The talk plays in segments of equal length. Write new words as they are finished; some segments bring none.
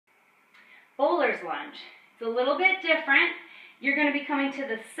Bowlers Lunge. It's a little bit different. You're going to be coming to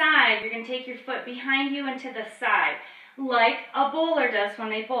the side. You're going to take your foot behind you and to the side, like a bowler does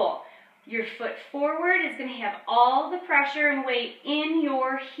when they bowl. Your foot forward is going to have all the pressure and weight in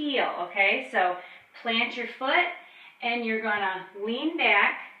your heel, okay? So plant your foot, and you're going to lean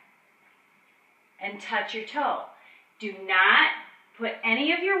back and touch your toe. Do not put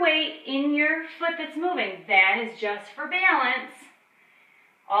any of your weight in your foot that's moving. That is just for balance.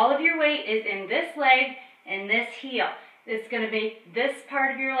 All of your weight is in this leg and this heel. It's going to make this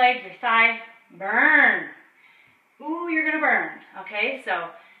part of your leg, your thigh, burn. Ooh, you're going to burn. Okay, so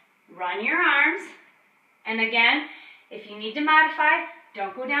run your arms. And again, if you need to modify,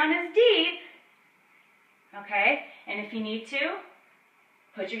 don't go down as deep. Okay, and if you need to,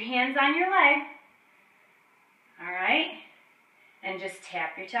 put your hands on your leg. All right, and just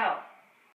tap your toe.